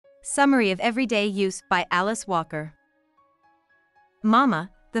Summary of Everyday Use by Alice Walker. Mama,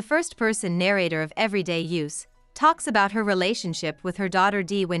 the first-person narrator of Everyday Use, talks about her relationship with her daughter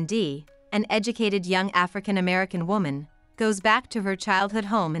Dee when Dee, an educated young African-American woman, goes back to her childhood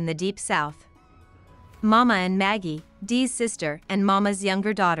home in the Deep South. Mama and Maggie, Dee's sister and Mama's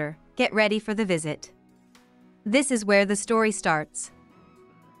younger daughter, get ready for the visit. This is where the story starts.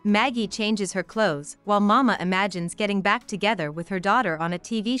 Maggie changes her clothes while Mama imagines getting back together with her daughter on a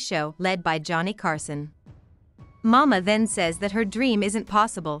TV show led by Johnny Carson. Mama then says that her dream isn't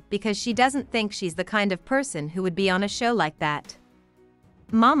possible because she doesn't think she's the kind of person who would be on a show like that.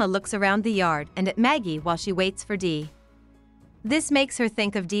 Mama looks around the yard and at Maggie while she waits for Dee. This makes her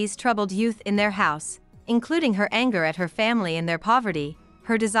think of Dee's troubled youth in their house, including her anger at her family and their poverty,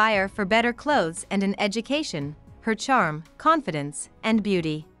 her desire for better clothes and an education, her charm, confidence, and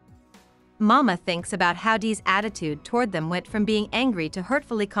beauty. Mama thinks about how Dee's attitude toward them went from being angry to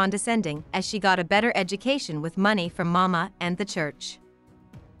hurtfully condescending as she got a better education with money from Mama and the church.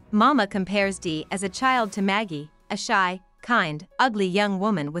 Mama compares Dee as a child to Maggie, a shy, kind, ugly young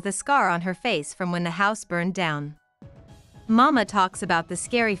woman with a scar on her face from when the house burned down. Mama talks about the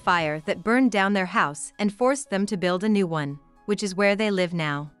scary fire that burned down their house and forced them to build a new one, which is where they live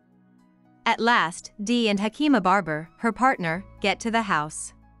now. At last, Dee and Hakima Barber, her partner, get to the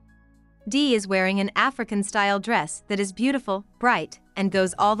house. Dee is wearing an African-style dress that is beautiful, bright, and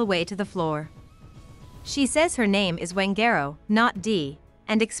goes all the way to the floor. She says her name is Wangaro, not Dee,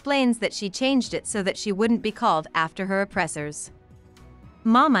 and explains that she changed it so that she wouldn't be called after her oppressors.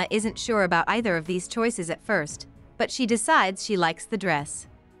 Mama isn't sure about either of these choices at first, but she decides she likes the dress.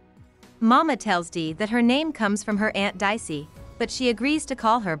 Mama tells Dee that her name comes from her Aunt Dicey, but she agrees to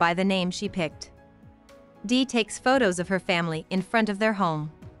call her by the name she picked. Dee takes photos of her family in front of their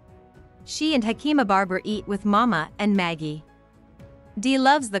home. She and Hakima Barber eat with Mama and Maggie. Dee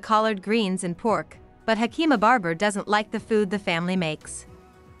loves the collard greens and pork, but Hakima Barber doesn't like the food the family makes.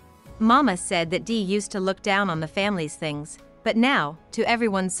 Mama said that Dee used to look down on the family's things, but now, to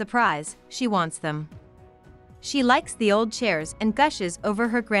everyone's surprise, she wants them. She likes the old chairs and gushes over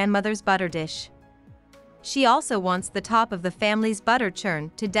her grandmother's butter dish. She also wants the top of the family's butter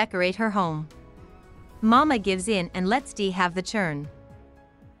churn to decorate her home. Mama gives in and lets Dee have the churn.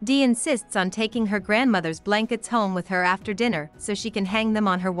 Dee insists on taking her grandmother's blankets home with her after dinner so she can hang them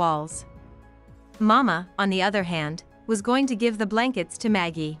on her walls. Mama, on the other hand, was going to give the blankets to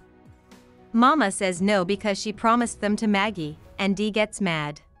Maggie. Mama says no because she promised them to Maggie, and Dee gets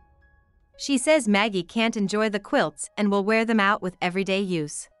mad. She says Maggie can't enjoy the quilts and will wear them out with everyday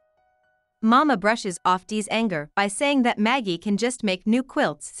use. Mama brushes off Dee's anger by saying that Maggie can just make new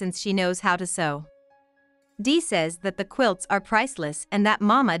quilts since she knows how to sew. Dee says that the quilts are priceless and that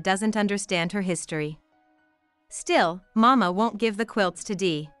Mama doesn't understand her history. Still, Mama won't give the quilts to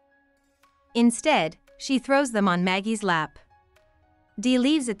Dee. Instead, she throws them on Maggie's lap. Dee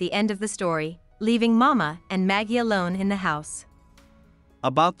leaves at the end of the story, leaving Mama and Maggie alone in the house.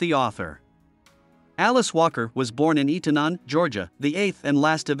 About the author. Alice Walker was born in Eatonton, Georgia, the eighth and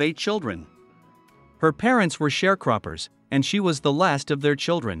last of 8 children. Her parents were sharecroppers, and she was the last of their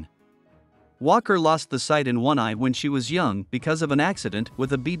children. Walker lost the sight in one eye when she was young because of an accident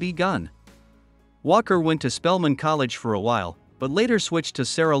with a BB gun. Walker went to Spelman College for a while, but later switched to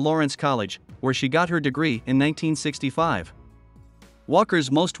Sarah Lawrence College, where she got her degree in 1965.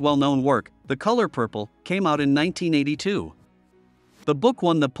 Walker's most well-known work, The Color Purple, came out in 1982. The book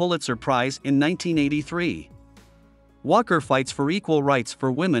won the Pulitzer Prize in 1983. Walker fights for equal rights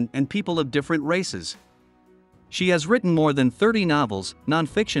for women and people of different races. She has written more than 30 novels,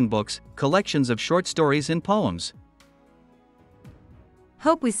 nonfiction books, collections of short stories and poems.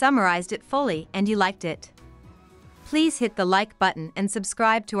 Hope we summarized it fully and you liked it. Please hit the like button and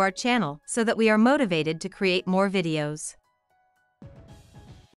subscribe to our channel so that we are motivated to create more videos.